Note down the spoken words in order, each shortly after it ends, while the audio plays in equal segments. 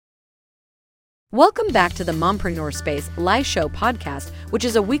Welcome back to the Mompreneur Space Live Show podcast, which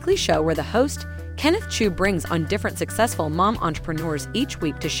is a weekly show where the host, Kenneth Chu, brings on different successful mom entrepreneurs each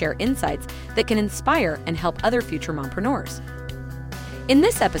week to share insights that can inspire and help other future mompreneurs. In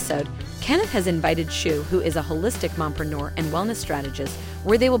this episode, Kenneth has invited Shu, who is a holistic mompreneur and wellness strategist,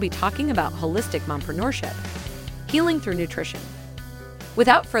 where they will be talking about holistic mompreneurship, healing through nutrition.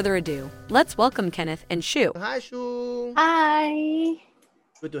 Without further ado, let's welcome Kenneth and Shu. Hi, Shu. Hi.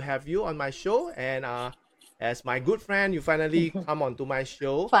 Good to have you on my show. And as my good friend, you finally come onto my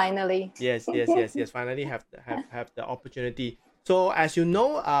show. Finally. Yes. Finally have the opportunity. So as you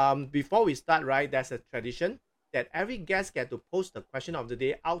know, before we start, right, there's a tradition that every guest get to post the question of the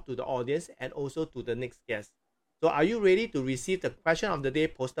day out to the audience and also to the next guest. So are you ready to receive the question of the day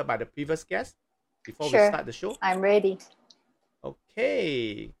posted by the previous guest before we start the show? I'm ready.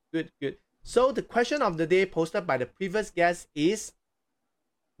 Okay, good. So the question of the day posted by the previous guest is,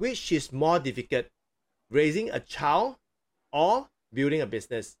 which is more difficult, raising a child or building a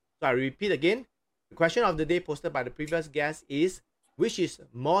business? So I repeat again, the question of the day posted by the previous guest is, which is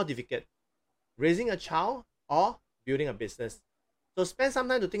more difficult, raising a child or building a business? So spend some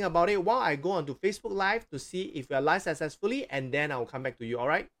time to think about it while I go on to Facebook Live to see if we are live successfully, and then I will come back to you, all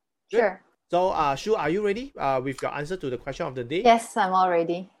right? Good? Sure. So, Shu, are you ready with your answer to the question of the day? Yes, I'm all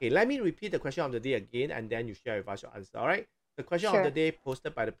ready. Okay, let me repeat the question of the day again, and then you share with us your answer, all right? The question of the day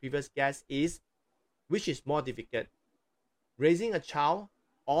posted by the previous guest is, which is more difficult, raising a child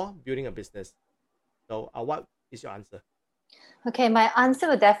or building a business? So what is your answer? Okay, my answer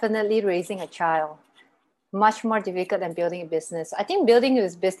would definitely raising a child. Much more difficult than building a business. I think building a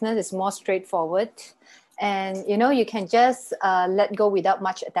business is more straightforward. And, you can just let go without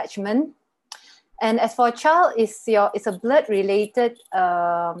much attachment. And as for a child, it's a blood-related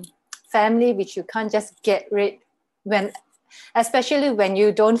family which you can't just get rid especially when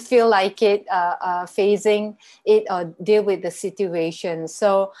you don't feel like it facing it or deal with the situation.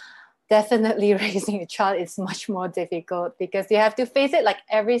 So definitely raising a child is much more difficult because you have to face it like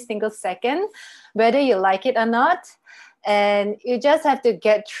every single second, whether you like it or not. And you just have to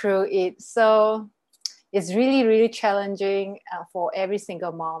get through it. So it's really, really challenging for every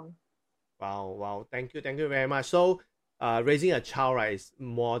single mom. Wow. Thank you very much. So raising a child, right, is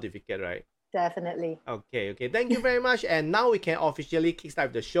more difficult, right? Definitely. Okay. Thank you very much. And now we can officially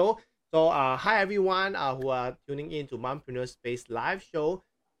kickstart the show. So hi everyone who are tuning in to Mompreneur Space Live Show.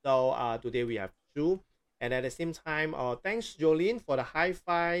 So today we have Shu. And at the same time, thanks Jolene for the high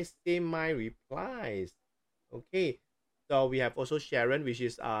five, same my replies. Okay. So we have also Sharon, which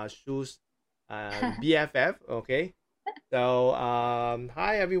is Shu's BFF. Okay. So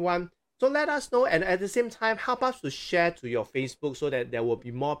hi everyone. So let us know, and at the same time, help us to share to your Facebook so that there will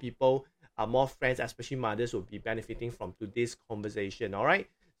be more people, more friends, especially mothers, will be benefiting from today's conversation. All right.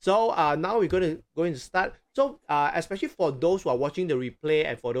 So now we're going to start. So especially for those who are watching the replay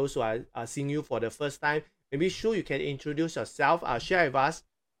and for those who are seeing you for the first time, maybe Shu, you can introduce yourself. Share with us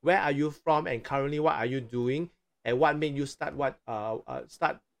where are you from and currently what are you doing and what made you start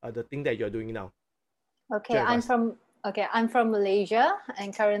the thing that you're doing now. Okay, I'm from Malaysia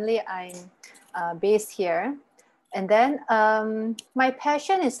and currently I'm based here. And then my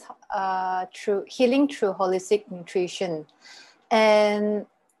passion is through healing through holistic nutrition. And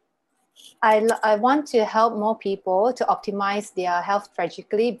I want to help more people to optimize their health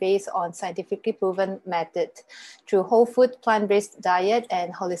strategically based on scientifically proven method through whole food, plant-based diet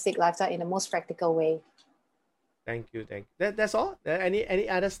and holistic lifestyle in the most practical way. Thank you. That's all? Any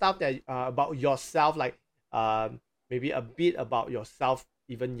other stuff that about yourself, like maybe a bit about yourself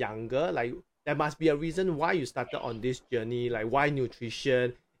even younger? Like there must be a reason why you started on this journey, like why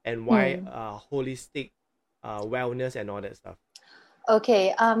nutrition and why holistic wellness and all that stuff.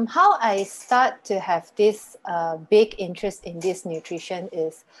 Okay, how I start to have this big interest in this nutrition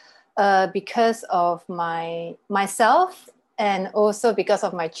is because of myself and also because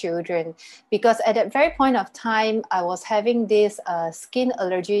of my children. Because at that very point of time, I was having this skin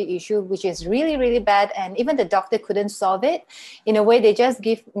allergy issue, which is really, really bad. And even the doctor couldn't solve it. In a way, they just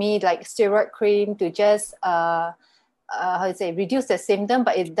give me like steroid cream to just, reduce the symptom,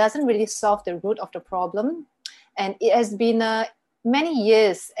 but it doesn't really solve the root of the problem. And it has been many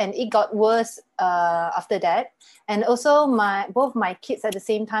years and it got worse after that. And also both my kids at the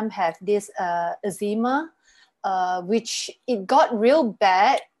same time have this eczema, which it got real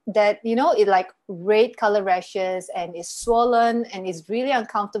bad that, it like red color rashes and it's swollen and it's really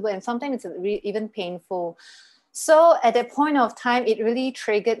uncomfortable and sometimes it's even painful. So at that point of time, it really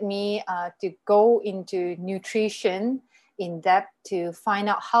triggered me to go into nutrition in depth to find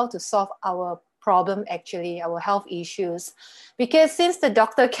out how to solve our problem, actually, our health issues. Because since the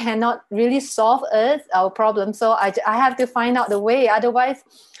doctor cannot really solve us, our problem, so I have to find out the way. Otherwise,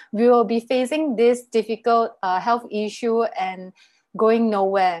 we will be facing this difficult health issue and going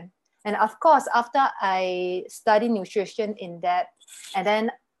nowhere. And of course, after I study nutrition in depth, and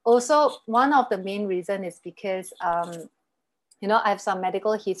then also one of the main reason is because, I have some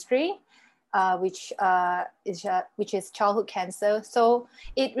medical history, which is childhood cancer. So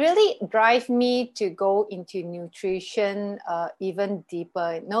it really drives me to go into nutrition even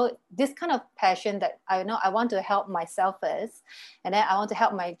deeper. This kind of passion that I want to help myself first, and then I want to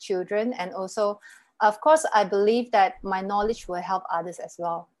help my children, and also, of course, I believe that my knowledge will help others as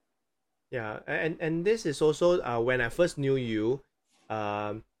well. Yeah, and this is also when I first knew you,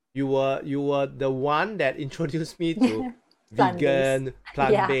 you were the one that introduced me to vegan,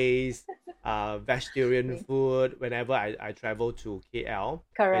 plant-based, vegetarian food whenever I travel to KL.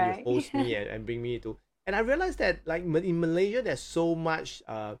 Correct. And you host me and bring me to. And I realized that like in Malaysia, there's so much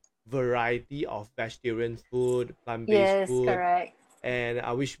variety of vegetarian food, plant-based food. Yes, correct. And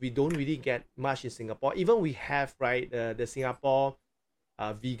I wish we don't really get much in Singapore. Even we have, right, the Singapore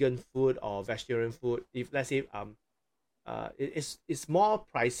vegan food or vegetarian food. If let's say it's more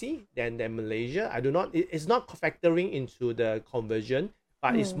pricey than Malaysia. It's not factoring into the conversion,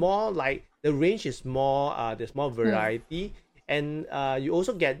 but it's more like the range is more, there's more variety, and you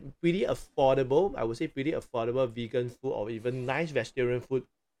also get pretty affordable, I would say pretty affordable vegan food or even nice vegetarian food,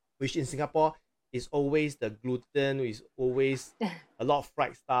 which in Singapore is always the gluten, is always a lot of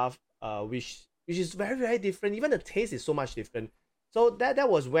fried stuff, which is very, very different. Even the taste is so much different. So that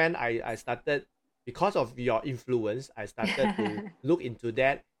was when I started, because of your influence, I started to look into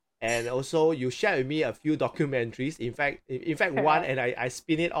that. And also you shared with me a few documentaries. In fact, one, and I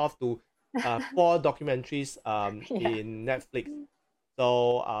spin it off to 4 documentaries in Netflix.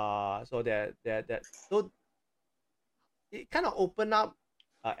 So so it kind of opened up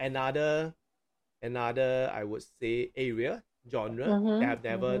another I would say genre that I've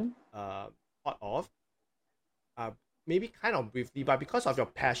never thought of. Maybe kind of briefly, but because of your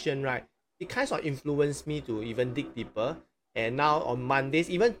passion, right, it kind of influenced me to even dig deeper. And now on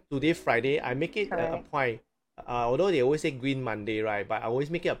Mondays, even today, Friday, I make it a point. Although they always say Green Monday, right? But I always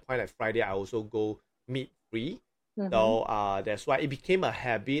make it a point, like Friday, I also go meat free. So that's why it became a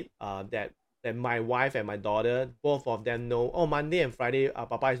habit that my wife and my daughter, both of them know, oh, Monday and Friday,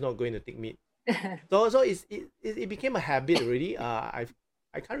 Papa is not going to take meat. so it became a habit already. I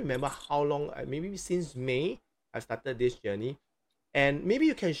can't remember how long, maybe since May, I started this journey. And maybe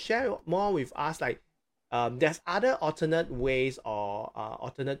you can share more with us, like there's other alternate ways or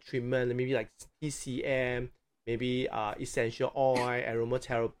alternate treatment, maybe like TCM, maybe essential oil,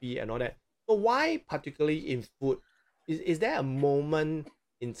 aromatherapy, and all that. So why particularly in food? Is there a moment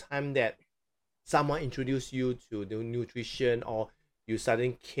in time that someone introduced you to the nutrition, or you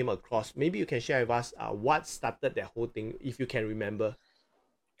suddenly came across? Maybe you can share with us what started that whole thing, if you can remember.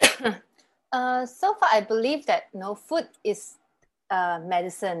 So far, I believe that food is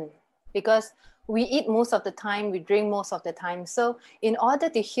medicine, because we eat most of the time, we drink most of the time. So in order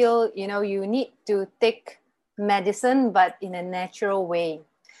to heal, you need to take medicine, but in a natural way.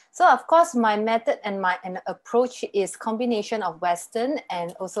 So of course, my method and my approach is combination of Western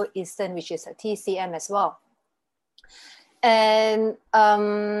and also Eastern, which is a TCM as well. And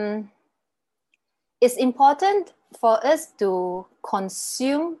it's important for us to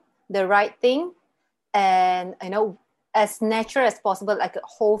consume the right thing, and as natural as possible, like a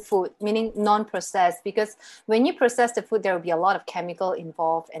whole food, meaning non-processed, because when you process the food, there will be a lot of chemical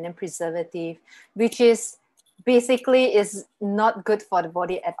involved, and then preservative, which is basically is not good for the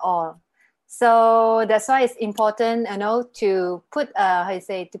body at all. So that's why it's important, to put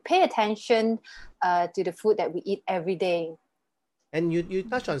to pay attention to the food that we eat every day. And you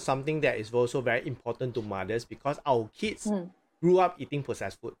touch on something that is also very important to mothers, because our kids grew up eating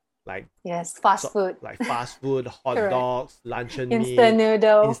processed food, like fast food, hot dogs, luncheon meat,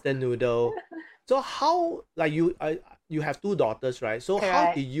 instant noodle. So how, like, you have 2 daughters, right? So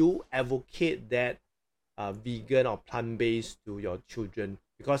how do you advocate that vegan or plant-based to your children?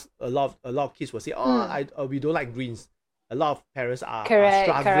 Because a lot of kids will say, we don't like greens. A lot of parents are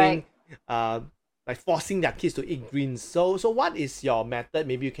struggling, like forcing their kids to eat greens. So what is your method?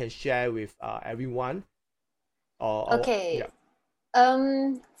 Maybe you can share with everyone.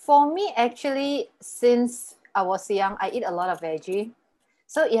 For me, actually, since I was young, I eat a lot of veggie.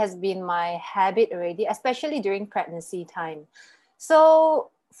 So it has been my habit already, especially during pregnancy time. So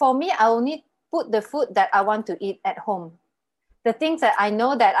for me, I only put the food that I want to eat at home. The things that I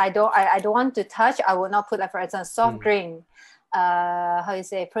know that I don't want to touch, I will not put, like, for example, soft drink,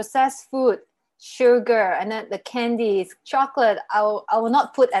 processed food, sugar, and then the candies, chocolate, I will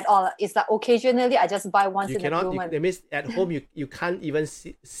not put at all. It's like occasionally I just buy once in a blue moon. That means at home you can't even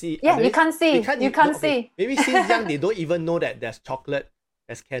see. Yeah, you can't see. You can't see. Maybe since young they don't even know that there's chocolate,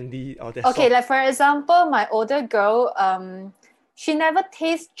 there's candy, or there's okay. Like for example, my older girl, she never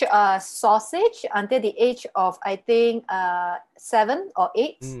tastes sausage until the age of I think 7 or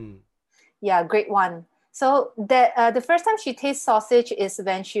 8. Yeah, grade 1. So that the first time she tastes sausage is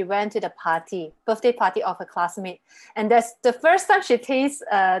when she went to the birthday party of a classmate, and that's the first time she tastes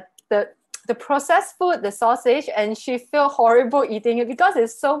the processed food, the sausage, and she feel horrible eating it because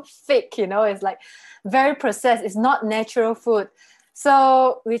it's so fake, it's like very processed. It's not natural food.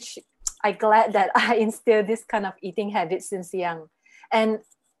 So which I'm glad that I instilled this kind of eating habit since young, and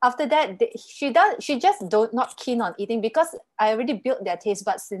after that she just not keen on eating because I already built their taste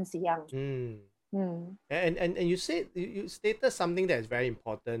buds since young. And you said you stated something that is very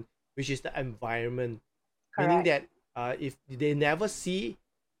important, which is the environment. Correct. Meaning that if they never see,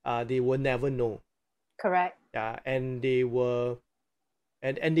 they will never know. Correct. Yeah, and they will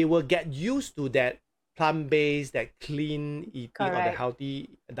get used to that plant-based, that clean eating, or the healthy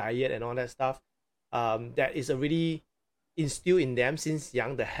diet and all that stuff. That is already instilled in them since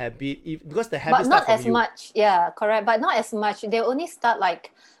young, the habit, because the habit but not starts as from you. much. Yeah, correct, but not as much. They only start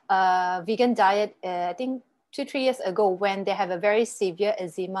like vegan diet I think 2-3 years ago when they have a very severe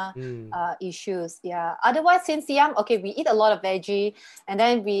eczema issues. Yeah, otherwise since young, okay, we eat a lot of veggie, and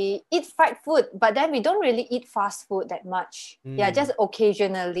then we eat fried food, but then we don't really eat fast food that much. Yeah, just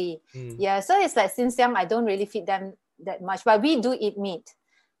occasionally. Yeah, so it's like since young I don't really feed them that much, but we do eat meat.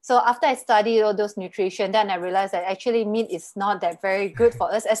 So after I studied all those nutrition, then I realized that actually meat is not that very good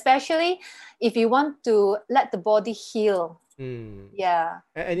for us, especially if you want to let the body heal. Yeah,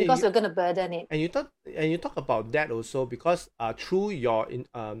 because we're gonna burden it. And you talk about that also because through your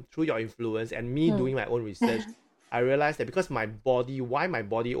influence and me doing my own research, I realized that because my body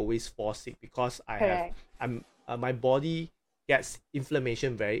always falls sick, because my body gets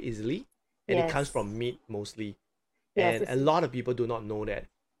inflammation very easily, and it comes from meat mostly, and a lot of people do not know that.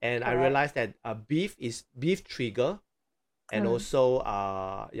 And I realized that beef trigger, and also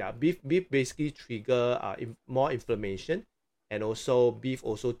beef basically trigger more inflammation. And also beef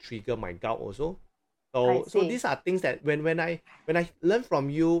also trigger my gout also. So these are things that when I learn from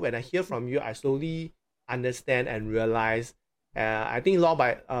you, when I hear from you, I slowly understand and realize. I think law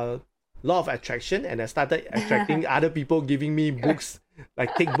of attraction, and I started attracting other people giving me books,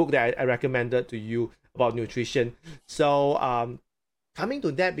 like thick book that I recommended to you about nutrition. So coming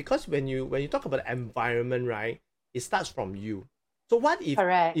to that, because when you talk about the environment, right, it starts from you. So what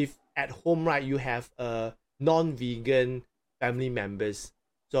if at home, right, you have a non-vegan family members?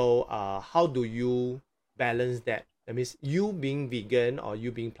 So how do you balance that? That means you being vegan or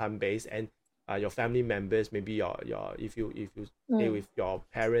you being plant-based, and your family members, maybe your if you stay with your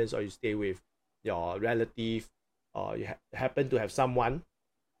parents, or you stay with your relative, or you happen to have someone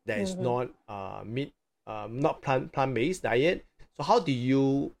that is not meat, not plant-based diet. So how do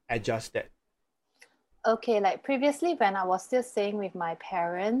you adjust that? Okay, like previously when I was still staying with my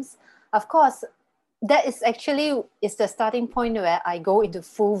parents, of course, that is the starting point where I go into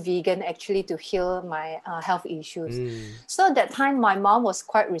full vegan actually to heal my health issues. So that time my mom was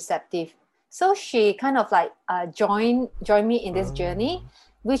quite receptive. So she kind of like joined me in this journey,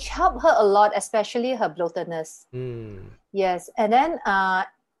 which helped her a lot, especially her bloatedness. Yes, and then at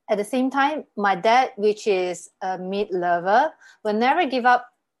the same time, my dad, which is a meat lover, will never give up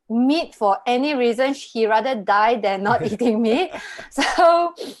meat for any reason. He rather die than not eating meat.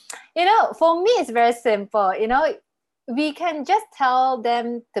 So, for me, it's very simple. We can just tell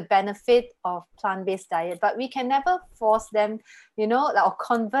them the benefit of plant-based diet, but we can never force them, or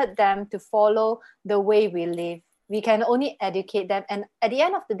convert them to follow the way we live. We can only educate them. And at the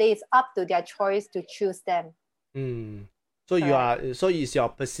end of the day, it's up to their choice to choose them. So it's your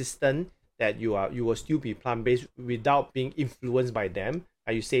persistent that you will still be plant-based without being influenced by them.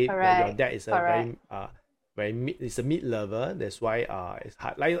 You say that your dad is is a meat lover. That's why it's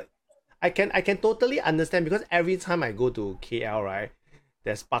hard. Like I can totally understand, because every time I go to KL, right,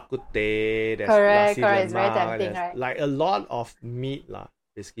 there's bak kut teh, there's nasi lemak, it's very tempting, right? Like a lot of meat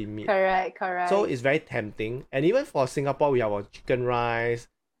basically meat. Correct. So it's very tempting. And even for Singapore, we have our chicken rice.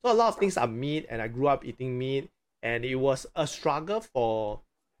 So a lot of things are meat, and I grew up eating meat, and it was a struggle for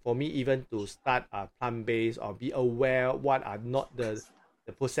me even to start plant-based, or be aware what are not the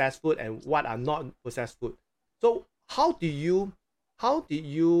processed food and what are not processed food. So how do you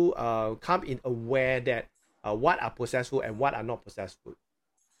come in aware that what are processed food and what are not processed food?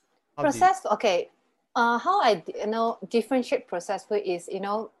 How I differentiate processed food is,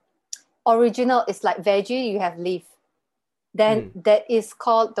 original is like veggie, you have leaf. Then that is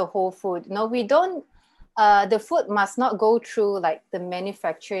called the whole food. No, we don't. The food must not go through like the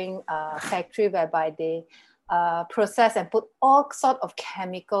manufacturing factory whereby they process and put all sort of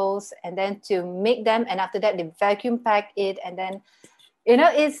chemicals and then to make them, and after that they vacuum pack it, and then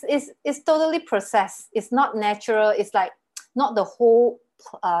it's totally processed. It's not natural. It's like not the whole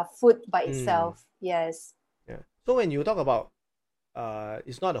food by itself. Yes. Yeah. So when you talk about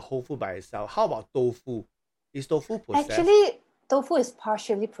it's not the whole food by itself, how about tofu? Is tofu processed? Actually, tofu is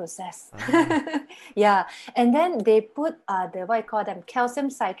partially processed. Yeah, and then they put the what you call them, calcium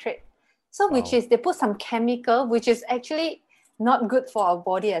citrate. So which is they put some chemical which is actually not good for our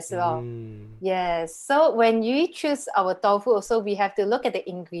body as well. Yes. So when you choose our tofu, also we have to look at the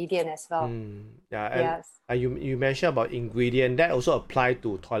ingredient as well. Yeah. And yes. You mentioned about ingredient that also apply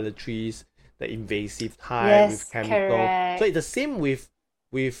to toiletries, the invasive type with chemical. Correct. So it's the same with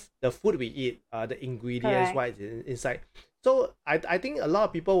the food we eat, the ingredients, what is inside. So I think a lot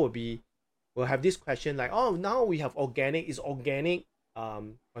of people will have this question like, oh, now we have organic. Is organic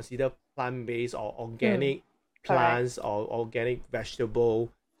considered plant-based or organic plants or organic vegetable?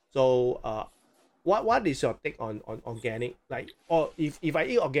 So what is your take on organic? Like, or if I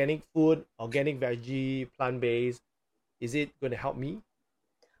eat organic food, organic veggie, plant-based, is it going to help me?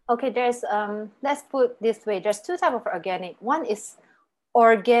 Okay, there's let's put this way. There's two types of organic. One is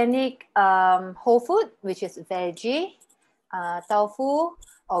organic whole food, which is veggie, tofu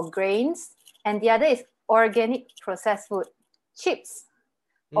or grains, and the other is organic processed food, chips,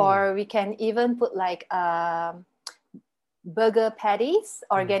 or we can even put like burger patties,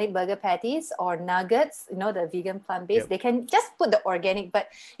 organic burger patties, or nuggets, the vegan plant-based. They can just put the organic, but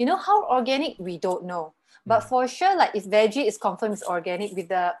how organic, we don't know. But for sure, like if veggie is confirmed is organic with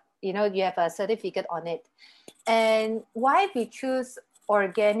the, you have a certificate on it. And why we choose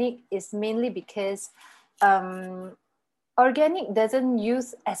organic is mainly because organic doesn't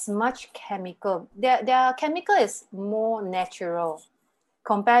use as much chemical. Their chemical is more natural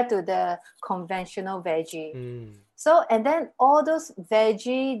compared to the conventional veggie. So, and then all those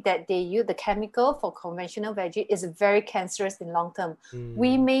veggie that they use, the chemical for conventional veggie is very cancerous in long term.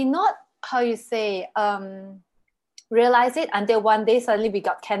 We may not, realize it until one day suddenly we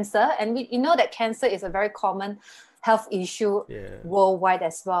got cancer, and we know that cancer is a very common health issue worldwide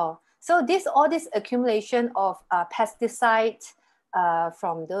as well. So all this accumulation of pesticides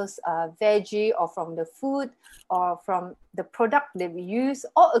from those veggie or from the food or from the product that we use,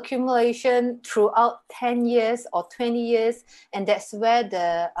 or accumulation throughout 10 years or 20 years, and that's where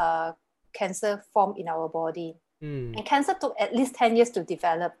the cancer formed in our body. And cancer took at least 10 years to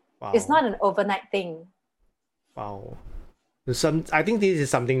develop. Wow. It's not an overnight thing. Wow. I think this is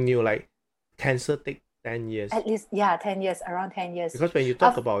something new, like cancer takes 10 years. At least, 10 years, around 10 years. Because when you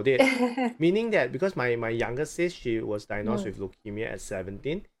talk about it, meaning that because my younger sis, she was diagnosed with leukemia at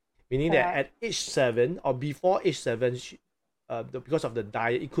 17, meaning that at age 7 or before age 7, because of the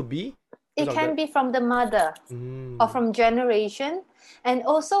diet, it could be? It can be from the mother or from generation. And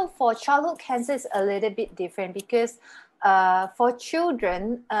also for childhood cancer, it's a little bit different because for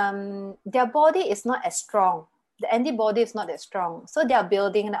children, their body is not as strong. The antibody is not as strong. So they are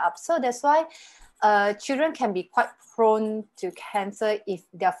building it up. So that's why children can be quite prone to cancer if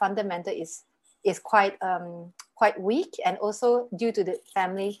their fundamental is quite weak, and also due to the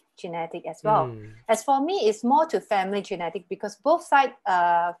family genetic as well. As for me, it's more to family genetic because both sides,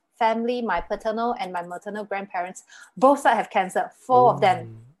 family, my paternal and my maternal grandparents, both sides have cancer, 4 of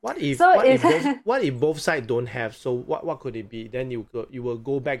them. What if both sides don't have? So what could it be? Then you will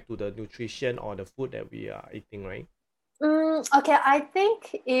go back to the nutrition or the food that we are eating, right? Okay, I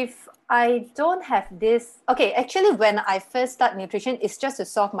think if I don't have this, actually when I first start nutrition, it's just to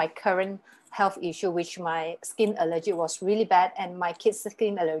solve my current health issue, which my skin allergy was really bad and my kids'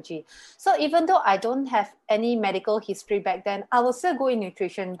 skin allergy. So even though I don't have any medical history back then, I will still go in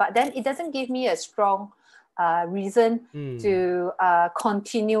nutrition, but then it doesn't give me a strong reason to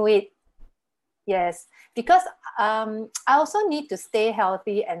continue it. Yes, because I also need to stay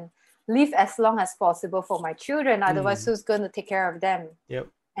healthy and live as long as possible for my children. Otherwise, who's going to take care of them? Yep.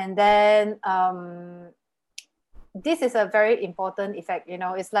 And then this is a very important effect.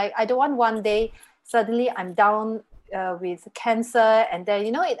 It's like I don't want one day suddenly I'm down with cancer, and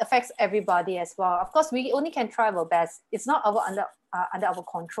then it affects everybody as well. Of course, we only can try our best. It's not under our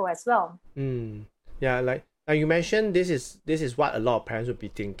control as well. Yeah, like you mentioned, this is what a lot of parents would be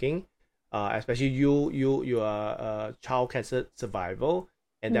thinking, especially you are a child cancer survivor,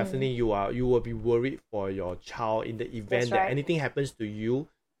 and definitely you will be worried for your child in the event that anything happens to you.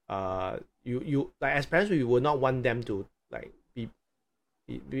 You like as parents, we would not want them to like be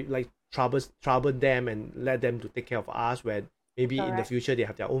like trouble them and let them to take care of us when maybe in the Correct. future they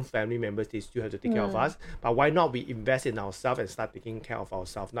have their own family members, they still have to take care of us. But why not we invest in ourselves and start taking care of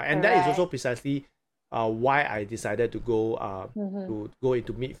ourselves now? And that is also Correct. precisely why I decided to go to go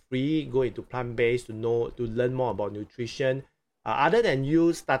into meat free, go into plant based, to learn more about nutrition. Other than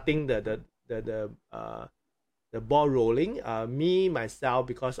you starting the ball rolling, me myself,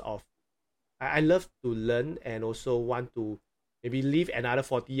 because of I love to learn and also want to maybe live another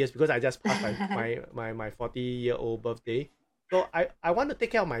 40 years, because I just passed my 40-year-old birthday. So I want to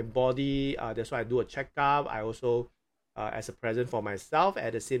take care of my body. That's why I do a checkup. I also, as a present for myself,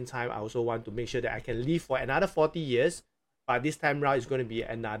 at the same time, I also want to make sure that I can live for another 40 years. But this time around, it's going to be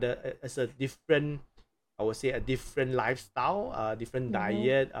it's a different, I would say, a different lifestyle, different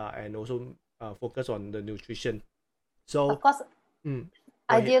diet, and also focus on the nutrition. So, Of course, go ahead.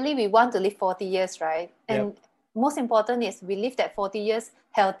 ideally, we want to live 40 years, right? And most important is we live that 40 years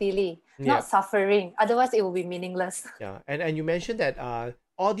healthily, not suffering. Otherwise, it will be meaningless. Yeah, and you mentioned that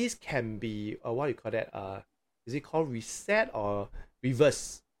all these can be what you call that? Is it called reset or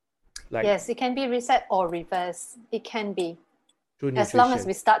reverse? Like, Yes, it can be reset or reverse. It can be, through as long as nutrition.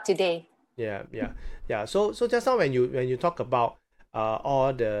 we start today. Yeah. So just now when you talk about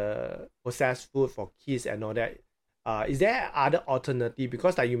all the processed food for kids and all that, is there other alternative?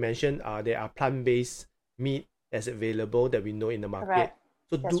 Because like you mentioned, there are plant-based meat that's available that we know in the market. Correct.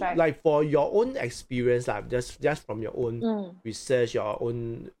 So That's right. like for your own experience, like just from your own research, your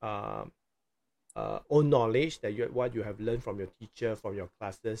own own knowledge, that what you have learned from your teacher, from your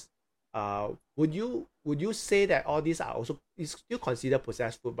classes, would you say that all these are also is still considered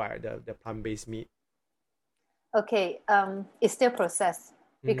processed food by the plant-based meat? Okay, it's still processed.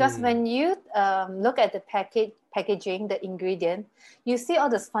 Because when you look at the packaging, the ingredient, you see all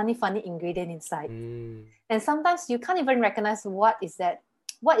those funny ingredient inside. And sometimes you can't even recognize what is that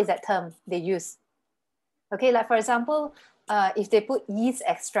term they use. Okay, like for example, if they put yeast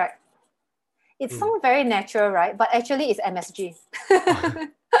extract, it sounds very natural, right? But actually it's MSG.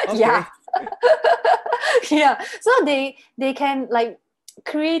 Yeah. Yeah. So they can like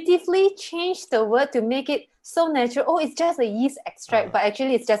creatively change the word to make it so natural. Oh, it's just a yeast extract, but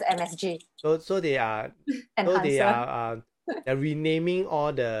actually it's just MSG. So they are they're renaming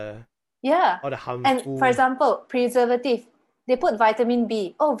all the all the harmful. And for example, preservative. They put vitamin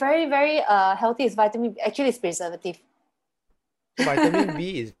B. Oh, very, very healthy is vitamin B. Actually, it's preservative. So vitamin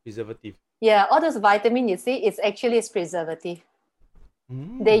B is preservative. Yeah, all those vitamin you see, it's preservative.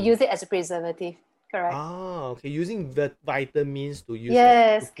 They use it as a preservative. Correct. Okay. Using vitamins to use.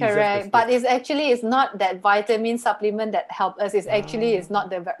 Yes, correct. But it's not that vitamin supplement that help us. It's actually it's not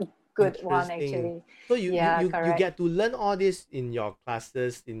the very good one actually. So you get to learn all this in your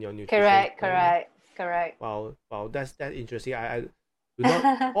classes, in your nutrition. Correct. Wow, that's interesting. I do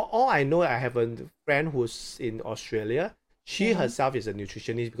not. all I know, I have a friend who's in Australia. She herself is a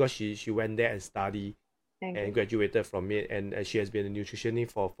nutritionist because she went there and studied and graduated from it, and she has been a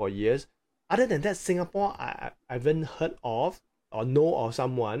nutritionist for years. Other than that, Singapore, I haven't heard of or know of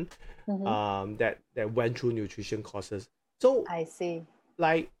someone that went through nutrition courses. So I see.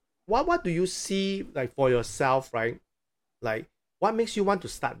 Like, what do you see like for yourself, right? Like, what makes you want to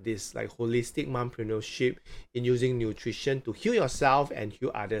start this like holistic mompreneurship in using nutrition to heal yourself and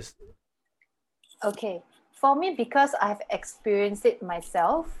heal others? Okay, for me, because I've experienced it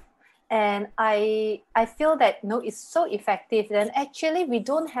myself, and I feel that it's so effective. Then actually we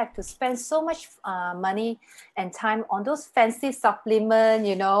don't have to spend so much money and time on those fancy supplements,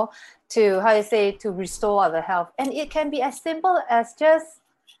 to restore our health. And it can be as simple as just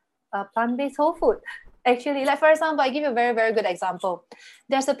plant-based whole food. Actually, like for example, I give you a very, very good example.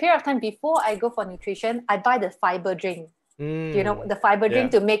 There's a period of time before I go for nutrition, I buy the fiber drink. The fiber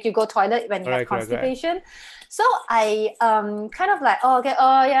drink to make you go toilet when you have constipation. Correct. So I kind of like,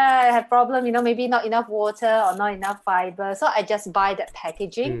 I have problem, maybe not enough water or not enough fiber. So I just buy that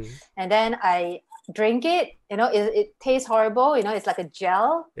packaging and then I drink it. It tastes horrible. It's like a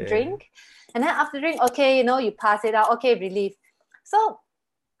gel drink. And then after drink, you pass it out. Okay, relief. So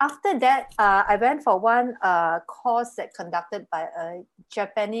after that, I went for one course that conducted by a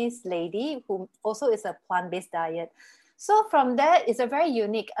Japanese lady who also is a plant-based diet. So from there, it's a very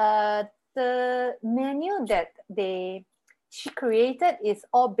unique. The menu that she created is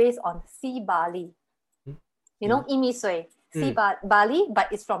all based on sea barley. Imi sui, sea barley,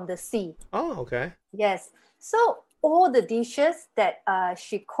 but it's from the sea. Oh, okay. Yes. So all the dishes that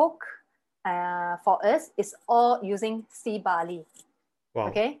she cooked for us is all using sea barley. Wow.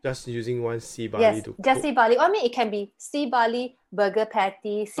 Okay. Just using one sea barley to just cook. sea barley. I mean, it can be sea barley burger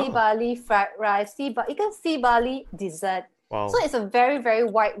patty, sea barley fried rice, even sea barley dessert. Wow. So it's a very, very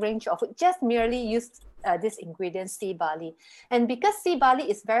wide range of food. Just merely use this ingredient, sea barley. And because sea barley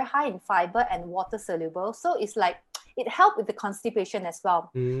is very high in fiber and water soluble, so it's like it helped with the constipation as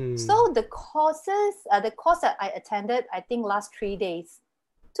well. So the course that I attended, I think last 3 days,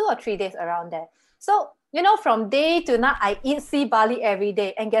 2 or 3 days around there. So, from day to night, I eat sea barley every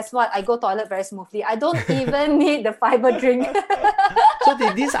day. And guess what? I go toilet very smoothly. I don't even need the fiber drink. So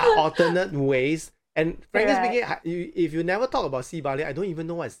these are alternate ways. And frankly Correct. speaking, if you never talk about sea barley, I don't even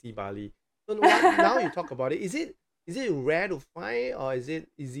know what is sea barley. So now you talk about it. Is it rare to find or is it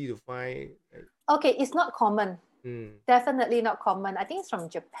easy to find? Okay, it's not common. Definitely not common. I think it's from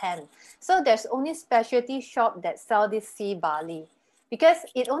Japan. So there's only specialty shop that sell this sea barley because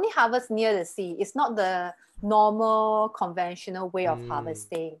it only harvests near the sea. It's not the normal conventional way of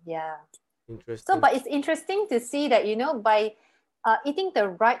harvesting. Yeah. Interesting. So, but it's interesting to see that, by eating the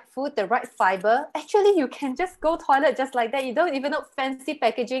right food, the right fiber, actually you can just go toilet just like that. You don't even know fancy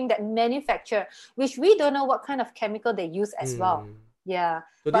packaging that manufacture, which we don't know what kind of chemical they use as well. Yeah.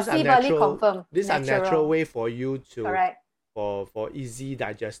 So but sea barley confirm. These are natural way for you to Correct. for easy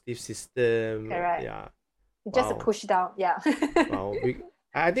digestive system. Correct. Yeah. Just a push down. Yeah. Wow.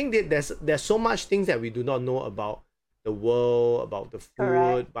 I think that there's so much things that we do not know about the world, about the food.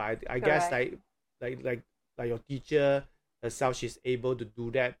 Correct. But I guess like your teacher herself, she's able to do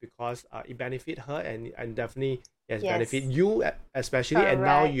that because it benefit her and definitely has benefit you especially. And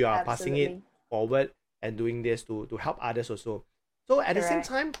now you are passing it forward and doing this to help others also. So at the same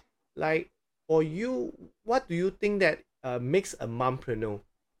time, like for you, what do you think that makes a mompreneur?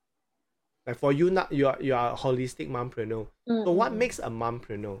 Like for you, not you are a holistic mompreneur. So what makes a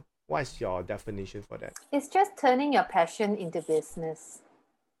mompreneur? What is your definition for that? It's just turning your passion into business.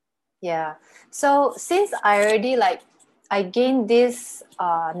 Yeah. So since I already I gained this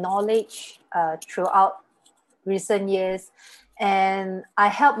knowledge throughout recent years, and I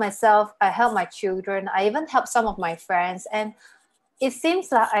help myself, I help my children, I even help some of my friends, and it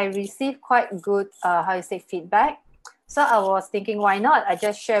seems like I receive quite good feedback. So I was thinking, why not? I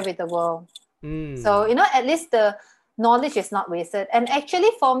just share with the world. So at least the knowledge is not wasted. And actually,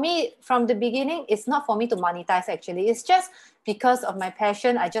 for me, from the beginning, it's not for me to monetize. Actually, it's just because of my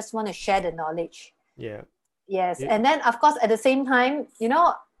passion. I just want to share the knowledge. Yeah. Yes, and then of course at the same time,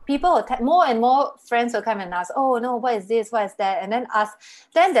 people will more and more friends will come and ask, oh no, what is this, what is that, and then ask.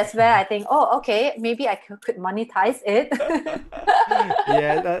 Then that's where I think, oh okay, maybe I could monetize it.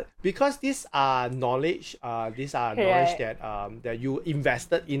 Yeah, because these are knowledge. These are knowledge that you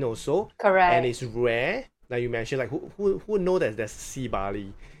invested in also. Correct. And it's rare, like you mentioned. Like who know that there's sea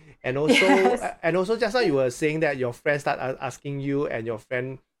barley, and also and also just now you were saying that your friends start asking you, and your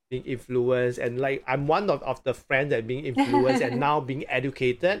friend being influenced, and like I'm one of the friends that being influenced and now being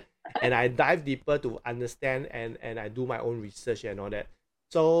educated, and I dive deeper to understand and I do my own research and all that.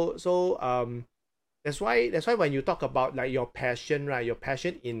 So that's why when you talk about like your passion, right? Your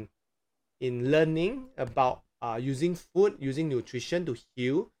passion in learning about using food, using nutrition to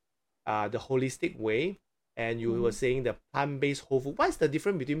heal the holistic way, and you were saying the plant-based whole food. What is the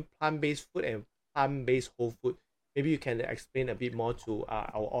difference between plant-based food and plant-based whole food? Maybe you can explain a bit more to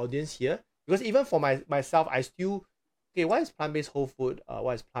our audience here, because even for myself, I still what is plant-based whole food?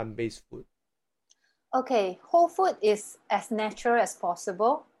 What is plant-based food? Okay, whole food is as natural as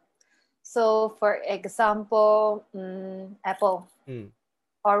possible. So, for example, apple,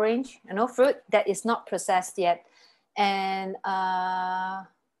 orange, fruit that is not processed yet. And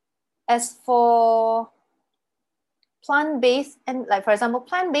as for plant-based, and like for example,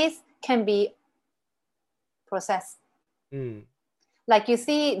 plant-based can be processed. Like you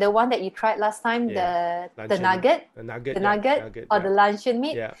see the one that you tried last time, the nugget, or the luncheon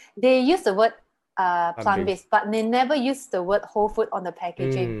meat. Yeah. They use the word plant-based, but they never use the word whole food on the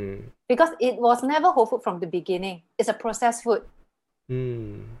packaging because it was never whole food from the beginning. It's a processed food.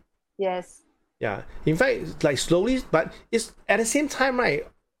 Yes. Yeah. In fact, like slowly, but it's at the same time, right?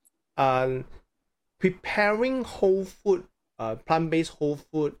 Preparing whole food, plant-based whole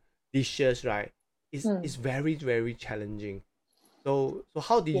food dishes, right? Is very, very challenging. So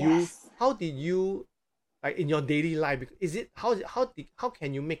how did you like in your daily life? Is it how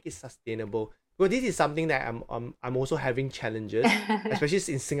can you make it sustainable? Because this is something that I'm also having challenges,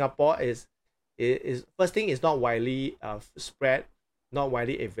 especially in Singapore. Is first thing is not widely spread, not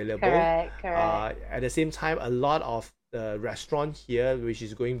widely available. Correct. At the same time, a lot of the restaurant here, which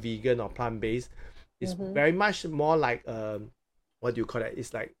is going vegan or plant-based, is very much more like what do you call it?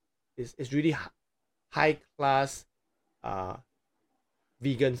 It's like it's really high class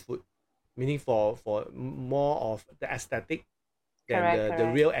vegan food, meaning for more of the aesthetic than the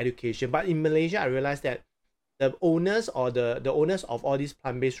real education. But in Malaysia, I realized that the owners or the owners of all these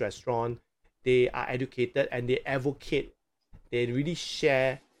plant-based restaurants, they are educated and they advocate. They really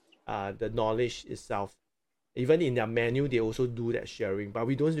share the knowledge itself. Even in their menu, they also do that sharing. But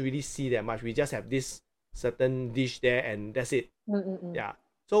we don't really see that much. We just have this certain dish there and that's it. Yeah.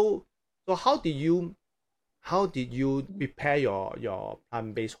 So how did you prepare your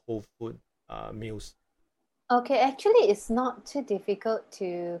plant-based whole food meals? Okay, actually, it's not too difficult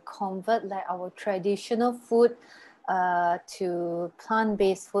to convert like our traditional food to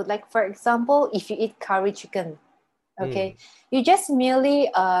plant-based food. Like for example, if you eat curry chicken, okay, you just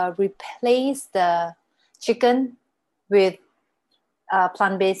merely replace the chicken with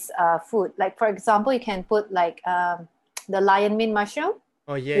plant-based food. Like for example, you can put like the lion mane mushroom,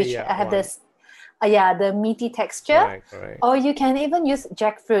 Oh yeah, which yeah. have Wow. this the meaty texture, Correct. or you can even use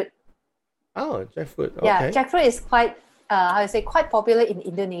jackfruit. Oh, jackfruit. Yeah, Okay. jackfruit is quite quite popular in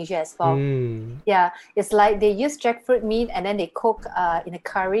Indonesia as well. Mm. Yeah, it's like they use jackfruit meat and then they cook in a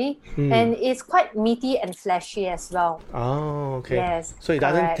curry, and it's quite meaty and fleshy as well. Oh, okay. Yes, So it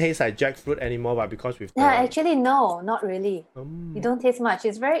doesn't correct. taste like jackfruit anymore, but because with the Yeah, actually no, not really. You don't taste much.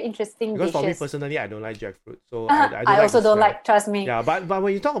 It's very interesting because for me dishes. personally, I don't like jackfruit, so I, I don't also the don't smell. like. Trust me. Yeah, but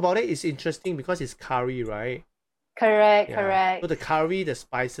when you talk about it, it's interesting because it's curry, right? Correct, Yeah. correct. So the curry, the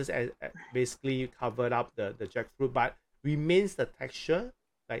spices basically covered up the jackfruit, but remains the texture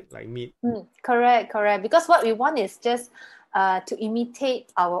like meat. Correct. Because what we want is just to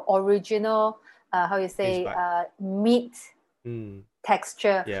imitate our original, Taste bud. meat Mm.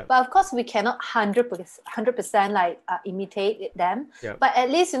 texture. Yeah. But of course, we cannot 100% like imitate them. Yeah. But at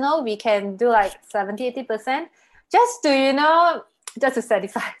least, we can do like 70-80% just to, just to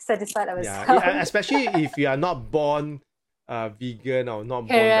satisfy ourselves. Yeah, especially if you are not born vegan or not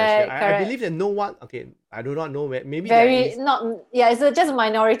born Correct, vegetarian. I correct. believe that no one. Okay, I do not know. Maybe Very there is. not it's just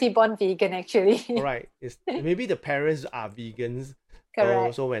minority born vegan actually. Right. It's maybe the parents are vegans.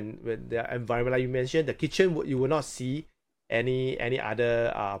 Correct. So when the environment, like you mentioned, the kitchen, you will not see any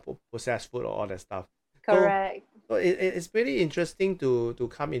other processed food or all that stuff. Correct. So it's pretty interesting to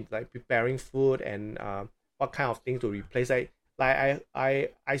come in like preparing food and what kind of things to replace. Like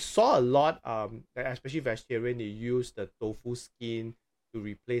I saw a lot like especially vegetarian, they use the tofu skin to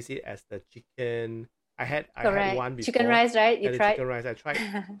replace it as the chicken. I had one before. Chicken rice, right? You the tried? chicken rice. I tried.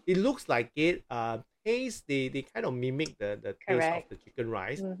 It looks like it. Taste they kind of mimic the taste Correct. of the chicken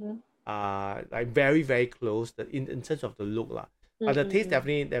rice. Mm-hmm. Like very very close. In terms of the look lah. But the taste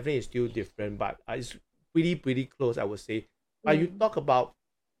definitely is still different. But it's pretty close, I would say. But you talk about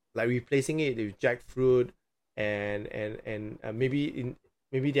like replacing it with jackfruit and maybe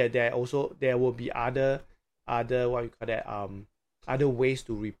there will be other what you call that other ways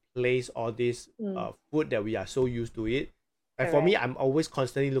to replace all this food that we are so used to it. Like for me, I'm always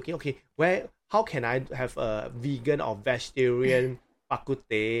constantly looking, okay, how can I have a vegan or vegetarian bak kut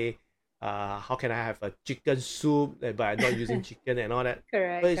teh? How can I have a chicken soup but I'm not using chicken and all that?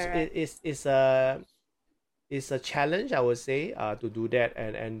 Correct. It's a challenge, I would say, to do that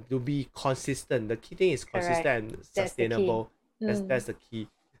and to be consistent. The key thing is consistent and sustainable. That's the key.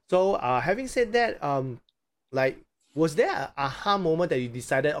 So having said that, like was there an aha moment that you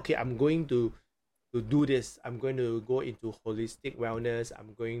decided, okay, I'm going to do this. I'm going to go into holistic wellness.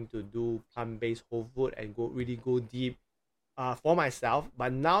 I'm going to do plant-based whole food and really go deep for myself.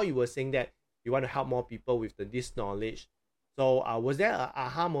 But now you were saying that you want to help more people with this knowledge. So was there an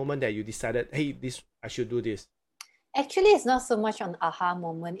aha moment that you decided, hey, I should do this? Actually, it's not so much an aha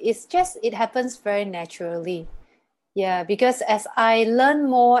moment. It's just, it happens very naturally. Yeah, because as I learn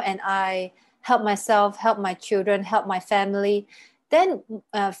more and I help myself, help my children, help my family, then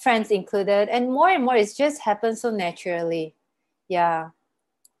friends included, and more, it just happens so naturally. Yeah.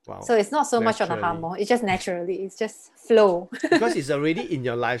 Wow. So it's not so much on a aha moment. It's just naturally. It's just flow. Because it's already in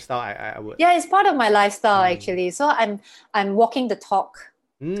your lifestyle. I would. Yeah, it's part of my lifestyle actually. So I'm walking the talk.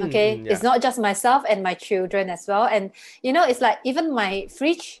 Okay, yeah. It's not just myself and my children as well. And it's like even my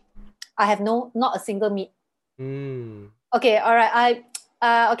fridge, I have not a single meat. Okay, all right.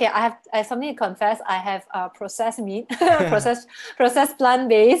 I have something to confess. I have processed meat, processed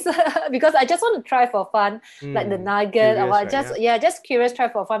plant-based because I just want to try for fun, like the nugget or what. Just curious, try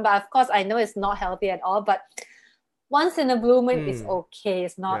for fun. But of course, I know it's not healthy at all. But once in a blue moon, it's okay.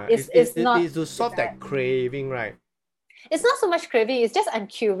 It's not. Yeah. It's not to solve that craving, right? It's not so much craving. It's just I'm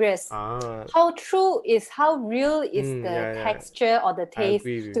curious. How real is the texture or the taste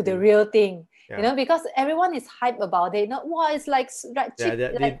to the real thing? Yeah. Because everyone is hype about it. Wow, it's like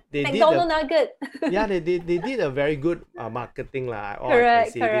McDonald's nugget. Yeah, they did a very good marketing lah.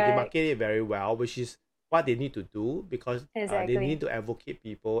 Correct. They market it very well, which is what they need to do, because they Exactly. need to advocate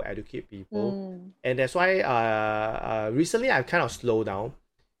people, educate people. And that's why recently I've kind of slowed down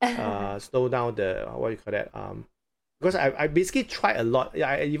the what you call that, because I basically tried a lot.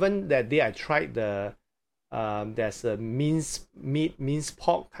 Even that day I tried the there's a minced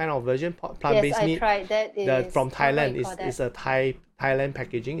pork kind of version, plant-based Yes, I meat. tried that. From What Thailand. do you call It's that? a Thailand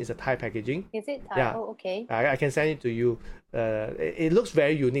packaging. It's a Thai packaging. Is it Thai? Yeah. Oh, okay. I can send it to you. It looks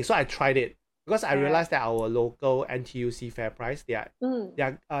very unique. So I tried it because I realized that our local NTUC Fair Price, they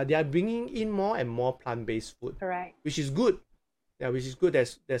are bringing in more and more plant-based food, Correct. which is good. Yeah, which is good.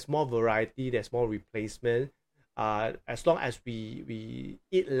 There's more variety. There's more replacement. As long as we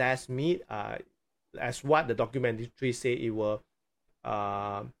eat less meat, as what the documentary say, it will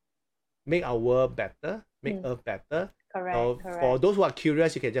make our world better, make Earth better. Correct. So Correct. for those who are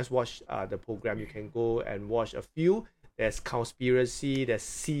curious, you can just watch the program. You can go and watch a few. There's Conspiracy, there's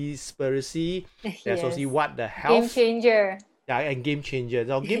Seaspiracy, there's also What the Game Health. Changer. Yeah, and Game Changer.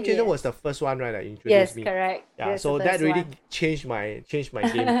 So Game Changer was the first one, right, that introduced Yes, me. correct. Yeah, That's so the that first really one. changed my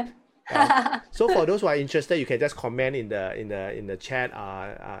game. So for those who are interested, you can just comment in the chat,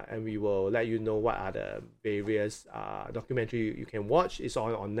 and we will let you know what are the various documentary you can watch. It's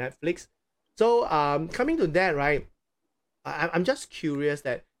on Netflix. So coming to that, right? I'm just curious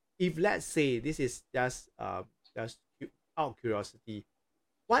that if, let's say, this is just out of curiosity,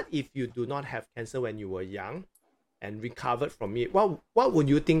 what if you do not have cancer when you were young and recovered from it? What would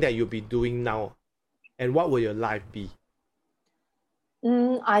you think that you'll be doing now, and what will your life be?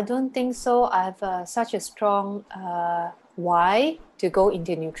 I don't think so. I have such a strong why to go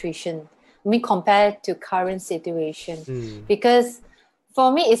into nutrition. I mean, compared to current situation, because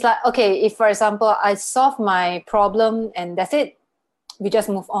for me, it's like, okay, if for example I solve my problem and that's it, we just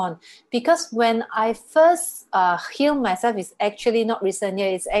move on. Because when I first healed myself, is actually not recent year.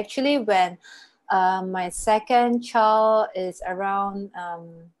 It's actually when my second child is around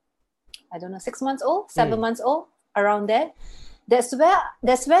I don't know, 6 months old, 7 months old, around there. That's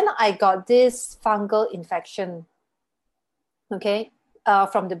when I got this fungal infection. Okay,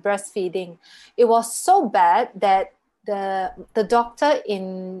 from the breastfeeding. It was so bad that the doctor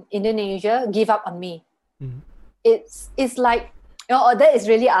in Indonesia gave up on me. It's like, that is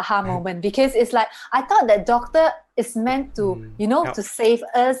really aha moment, because it's like I thought that doctor is meant to help. To save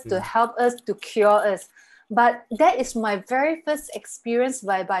us, to help us, to cure us. But that is my very first experience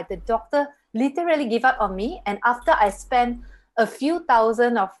whereby the doctor literally gave up on me, and after I spent a few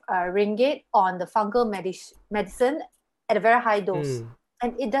thousand of ringgit on the fungal medicine at a very high dose,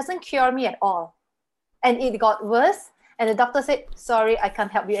 and it doesn't cure me at all, and it got worse. And the doctor said, sorry, I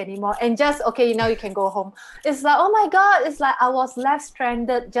can't help you anymore, and just, okay, now you can go home. It's like, oh my God, it's like I was left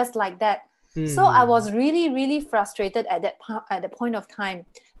stranded just like that. So I was really, really frustrated at that point of time.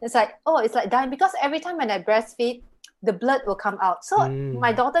 It's like, it's like dying, because every time when I breastfeed, the blood will come out. So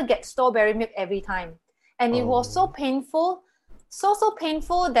my daughter gets strawberry milk every time, and it was so painful. So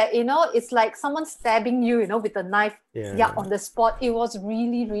painful that, it's like someone stabbing you, with a knife on the spot. It was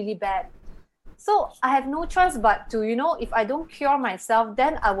really, really bad. So I have no choice but to, if I don't cure myself,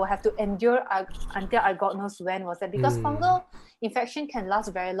 then I will have to endure until I God knows when was that. Because fungal infection can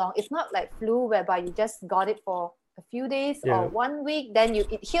last very long. It's not like flu whereby you just got it for a few days or 1 week, then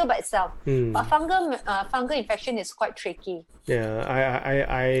it heal by itself. But fungal infection is quite tricky. Yeah,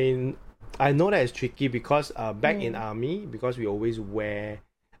 I know that it's tricky because back in army, because we always wear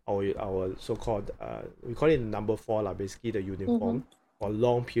our so-called we call it number 4 basically the uniform for a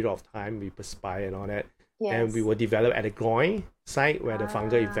long period of time. We perspire and all that, and we will develop at the groin side where the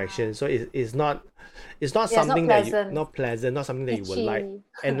fungal infection. So it's not something that not pleasant, not something that you would like.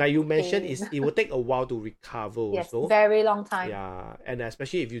 And like you mentioned, it will take a while to recover. Yes, also very long time. Yeah, and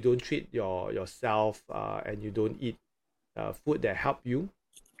especially if you don't treat yourself and you don't eat food that help you.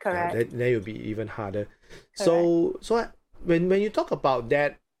 Correct. Then it'll be even harder. Correct. So when you talk about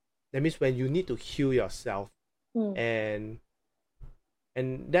that means when you need to heal yourself, and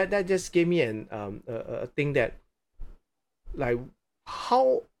that just gave me a thing that, like,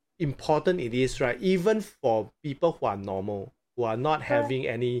 how important it is, right? Even for people who are normal, who are not having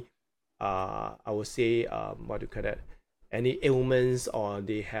any I would say what do you call that, any ailments, or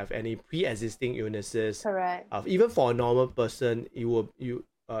they have any pre-existing illnesses. Correct. Even for a normal person, it will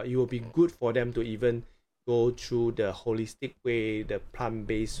be good for them to even go through the holistic way, the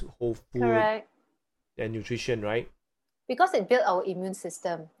plant-based whole food. Correct. And nutrition, right? Because it built our immune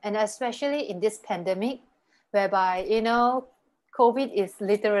system, and especially in this pandemic, whereby COVID is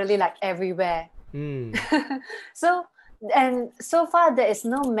literally like everywhere. So far there is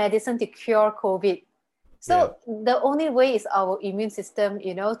no medicine to cure COVID. So the only way is our immune system,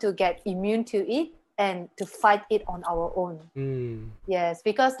 to get immune to it and to fight it on our own. Mm. Yes,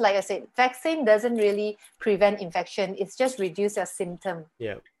 because like I said, vaccine doesn't really prevent infection. It's just reduce your symptom.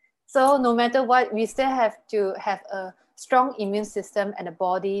 Yeah. So no matter what, we still have to have a strong immune system and a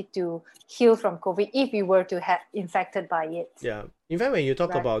body to heal from COVID if we were to have infected by it. Yeah. In fact, when you talk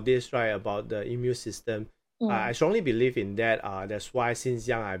Right. about this, right, about the immune system, I strongly believe in that. That's why since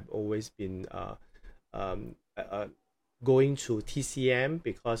young I've always been going to TCM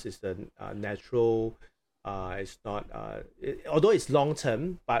because it's a natural. It's not although it's long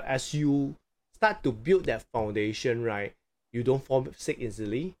term, but as you start to build that foundation, right, you don't fall sick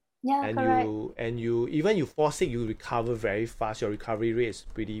easily. Yeah, And correct. you even you fall sick, you recover very fast. Your recovery rate is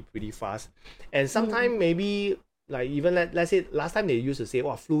pretty fast. And sometimes maybe like even let's say last time they used to say,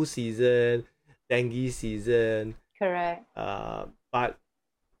 flu season, dengue season. Correct. But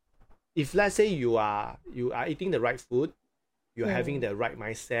if let's say you are eating the right food, you're having the right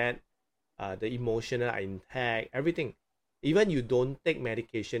mindset, the emotional are intact, everything. Even you don't take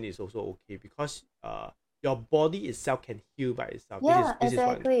medication is also okay because your body itself can heal by itself. Yeah, This is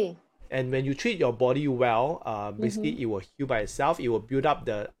what, exactly. and when you treat your body well, basically it will heal by itself. It will build up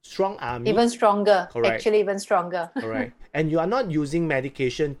the strong army. Even stronger. Correct. Actually, even stronger. Correct. And you are not using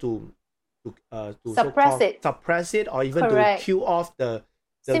medication to suppress it or even Correct. to kill off the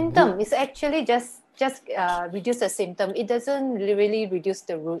Symptom. root. It's actually just reduce the symptom. It doesn't really reduce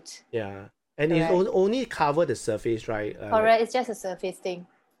the root. Yeah. And it Correct. only cover the surface, right? Correct. It's just a surface thing.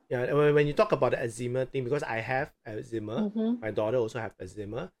 Yeah. When you talk about the eczema thing, because I have eczema, my daughter also have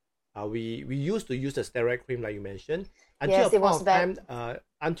eczema. We used to use the steroid cream like you mentioned. Yes, it was bad.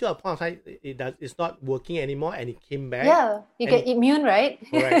 Until a point of time, it's not working anymore, and it came back. Yeah, you get immune, right?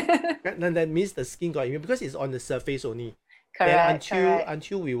 Correct. Then that means the skin got immune because it's on the surface only. Correct. Then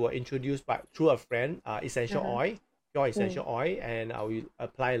until we were introduced through a friend, essential oil, pure essential oil, and we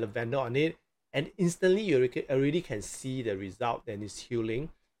apply lavender on it, and instantly you already can see the result. Then it's healing,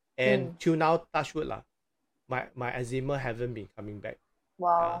 and till now, touch wood lah, my eczema haven't been coming back.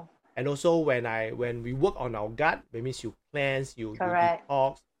 Wow. And also when we work on our gut, that means you cleanse, you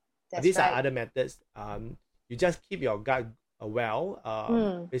detox. These are other methods. You just keep your gut well.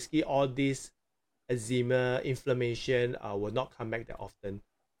 Basically, all these eczema, inflammation will not come back that often.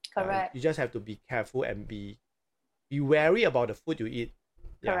 Correct. You just have to be careful and be wary about the food you eat.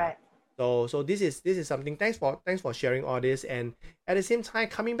 Yeah. Correct. So this is something. Thanks for sharing all this. And at the same time,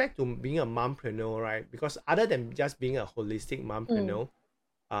 coming back to being a mompreneur, right? Because other than just being a holistic mompreneur,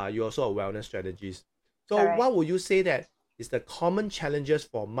 you're also a wellness strategist. So Correct. what would you say that is the common challenges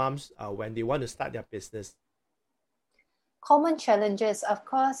for moms when they want to start their business? Common challenges, of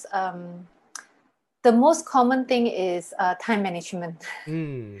course. The most common thing is time management.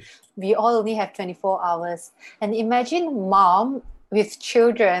 We all only have 24 hours. And imagine mom with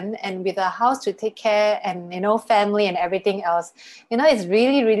children and with a house to take care and, family and everything else. It's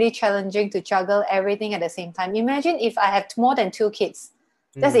really, really challenging to juggle everything at the same time. Imagine if I have more than 2 kids.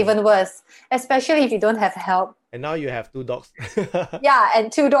 That's even worse, especially if you don't have help. And now you have 2 dogs. Yeah,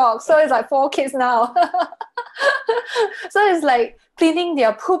 and 2 dogs. So it's like 4 kids now. So it's like cleaning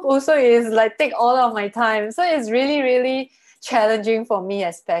their poop also is like take all of my time. So it's really, really challenging for me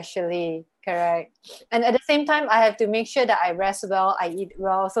especially. Correct. And at the same time, I have to make sure that I rest well, I eat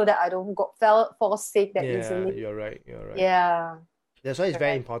well, so that I don't fall sick that easily. You're right. Yeah. That's why it's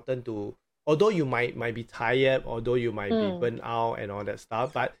very important to, although you might be tired, although you might be burnt out and all that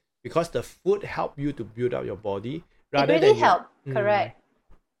stuff, but because the food help you to build up your body, rather it really than help. Correct.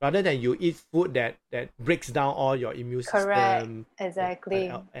 Rather than you eat food that breaks down all your immune system.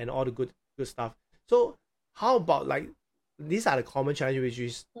 Exactly. And all the good stuff. So how about these are the common challenges, which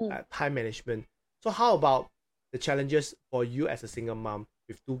is time management. So how about the challenges for you as a single mom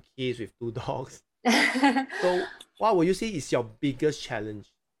with 2 kids, with 2 dogs? So what would you say is your biggest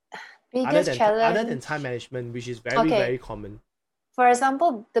challenge? Other than time management, which is very, very common. For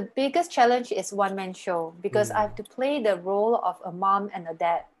example, the biggest challenge is one-man show because I have to play the role of a mom and a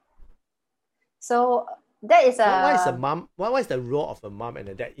dad. So that is What is a mom? What is the role of a mom and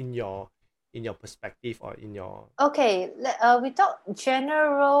a dad in your perspective or in your? Okay, we talk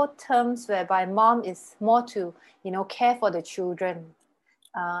general terms whereby mom is more to care for the children,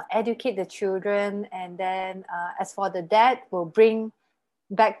 educate the children, and then as for the dad, will bring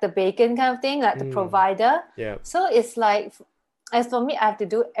back the bacon kind of thing, like the provider. Yeah. So it's like, as for me, I have to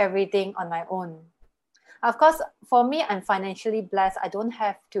do everything on my own. Of course, for me, I'm financially blessed. I don't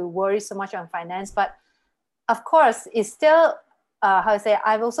have to worry so much on finance, but of course, it's still,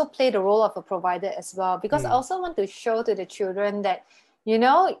 I've also played the role of a provider as well, because I also want to show to the children that,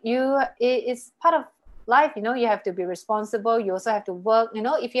 it's part of life, you have to be responsible. You also have to work.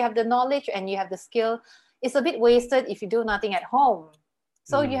 If you have the knowledge and you have the skill, it's a bit wasted if you do nothing at home.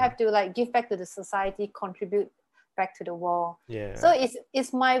 So you have to like give back to the society, contribute back to the world. Yeah. So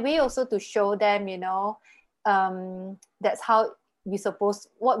it's my way also to show them, that's how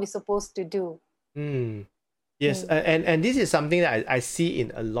what we're supposed to do. Yes, and this is something that I see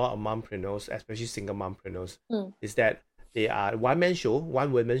in a lot of mompreneurs, especially single mompreneurs, is that they are one-man show,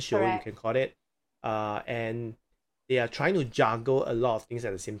 one-woman show, Correct. you can call it, and they are trying to juggle a lot of things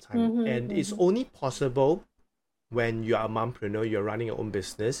at the same time. And it's only possible when you are a mompreneur, you're running your own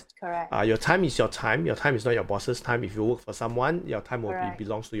business. Correct. Your time is your time. Your time is not your boss's time. If you work for someone, your time will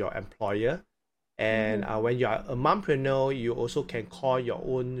belongs to your employer. And when you are a mompreneur, you also can call your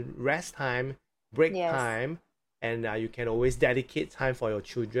own rest time, break time, and you can always dedicate time for your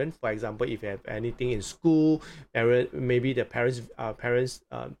children. For example, if you have anything in school, maybe the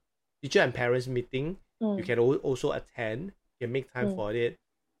teacher and parents meeting, you can also attend. You can make time for it.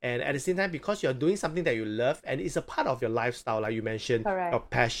 And at the same time, because you're doing something that you love and it's a part of your lifestyle, like you mentioned, your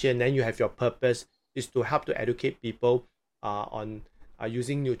passion, then you have your purpose is to help to educate people on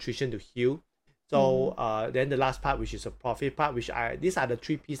using nutrition to heal. So then the last part, which is a profit part, these are the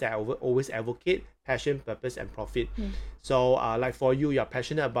 3 P's that I always advocate: passion, purpose, and profit. So like for you, you're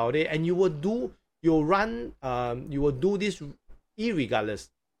passionate about it, and you will do this irregardless.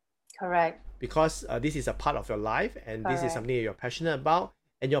 Correct. Because this is a part of your life, and this is something that you're passionate about,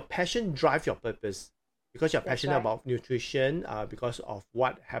 and your passion drives your purpose. Because you're passionate about nutrition, because of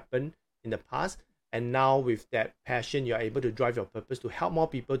what happened in the past, and now with that passion, you're able to drive your purpose to help more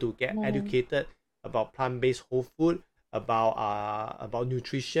people to get educated about plant-based whole food, about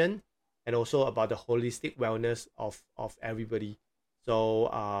nutrition, and also about the holistic wellness of everybody. So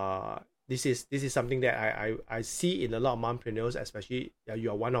this is something that I see in a lot of mompreneurs, especially you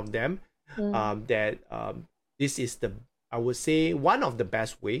are one of them. This is I would say one of the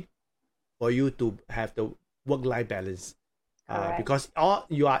best way for you to have the work-life balance. Because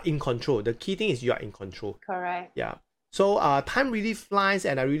you are in control. The key thing is you are in control. Correct. Yeah. So time really flies,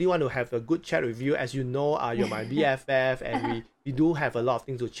 and I really want to have a good chat with you. As you know, you're my BFF, and we do have a lot of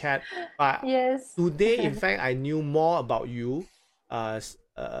things to chat. But today, in fact, I knew more about you. I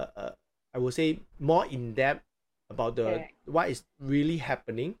would say more in depth about what is really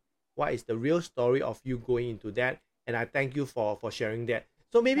happening, what is the real story of you going into that, and I thank you for sharing that.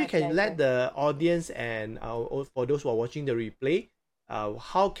 So maybe you can let the audience and for those who are watching the replay,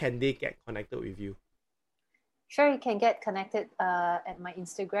 how can they get connected with you? Sure, you can get connected at my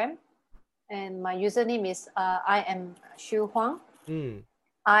Instagram, and my username is I am Shu Huang.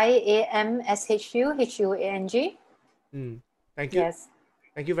 IAMSHUHUANG. Thank you. Yes.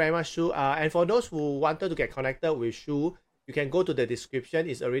 Thank you very much, Shu. And for those who wanted to get connected with Shu, you can go to the description.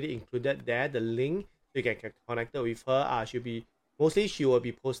 It's already included there, the link. So you can get connected with her. She will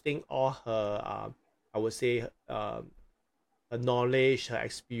be posting all her, I would say, her knowledge, her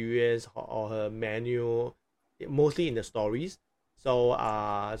experience, or her manual, mostly in the stories. So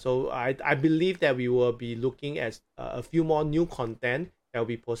I believe that we will be looking at a few more new content that will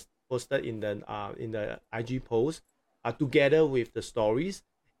be posted in the IG post together with the stories.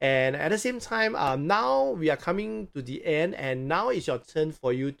 And at the same time, now we are coming to the end, and now it's your turn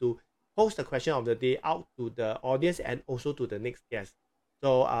for you to post the question of the day out to the audience and also to the next guest.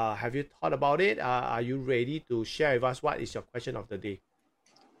 So have you thought about it? Are you ready to share with us what is your question of the day?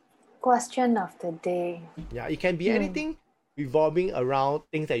 Question of the day. Yeah, it can be anything revolving around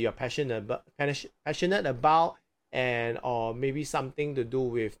things that you're passionate about, and or maybe something to do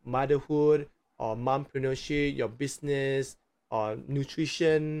with motherhood or mompreneurship, your business, or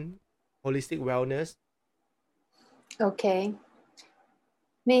nutrition, holistic wellness. Okay.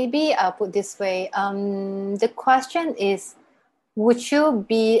 Maybe I'll put this way. The question is, would you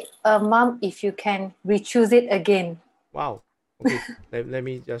be a mom if you can re-choose it again? Wow. Okay. let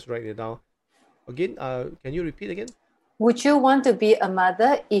me just write it down. Again, can you repeat again? Would you want to be a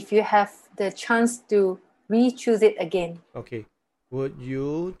mother if you have the chance to re-choose it again? Okay. Would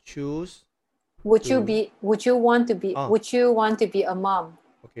you choose? Would you want to be a mom?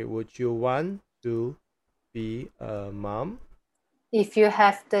 Okay. Would you want to be a mom? If you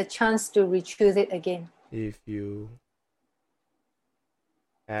have the chance to re-choose it again. If you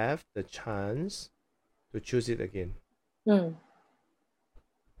have the chance to choose it again.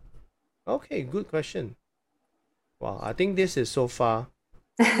 Okay, good question. Wow, I think this is so far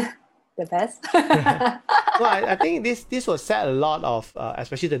the best. No, I think this will set a lot of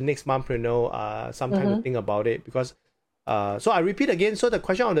especially the next mompreneur some time to think about it, because so I repeat again. So the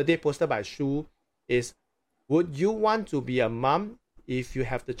question of the day posted by Shu is, would you want to be a mom if you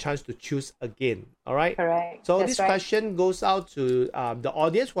have the chance to choose again? All right. Correct. So That's this right. question goes out to the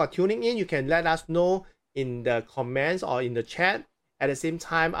audience who are tuning in. You can let us know in the comments or in the chat. At the same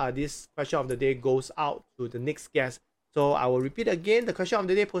time, this question of the day goes out to the next guest. So I will repeat again. The question of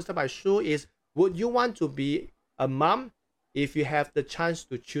the day posted by Shu is, would you want to be a mom if you have the chance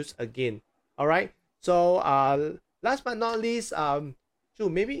to choose again? All right. So last but not least, Shu,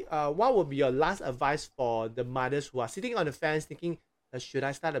 maybe what would be your last advice for the mothers who are sitting on the fence thinking, should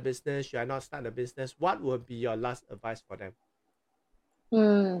I start a business? Should I not start a business? What would be your last advice for them?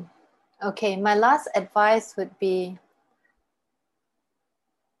 Okay, my last advice would be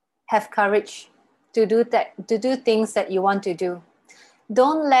have courage to do things that you want to do.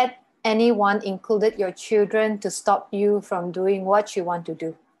 Don't let anyone, included your children, to stop you from doing what you want to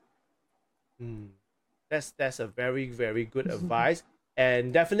do. That's a very, very good advice.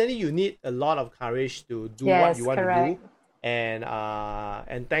 And definitely you need a lot of courage to do what you want to do.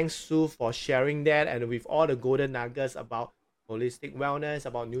 And thanks, Sue, for sharing that, and with all the golden nuggets about holistic wellness,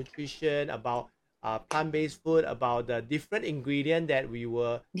 about nutrition, about plant-based food, about the different ingredient that we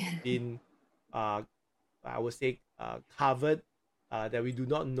were in I would say covered, that we do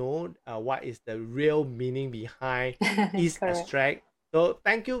not know what is the real meaning behind yeast extract. So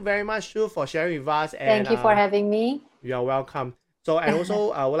thank you very much, Shu, for sharing with us. And thank you for having me. You are welcome. So, and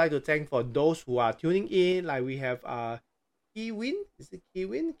also I would like to thank for those who are tuning in. Like we have Kiwin, is it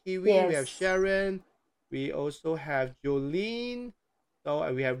Kiwin? Yes. We have Sharon. We also have Jolene. So,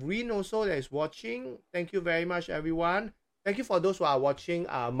 and we have Reen also that is watching. Thank you very much, everyone. Thank you for those who are watching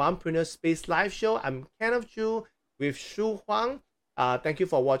Mompreneur Space Live Show. I'm Kenneth Chu with Shu Huang. Thank you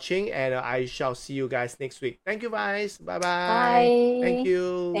for watching, and I shall see you guys next week. Thank you, guys. Bye-bye. Bye. Thank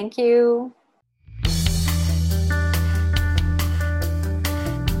you. Thank you.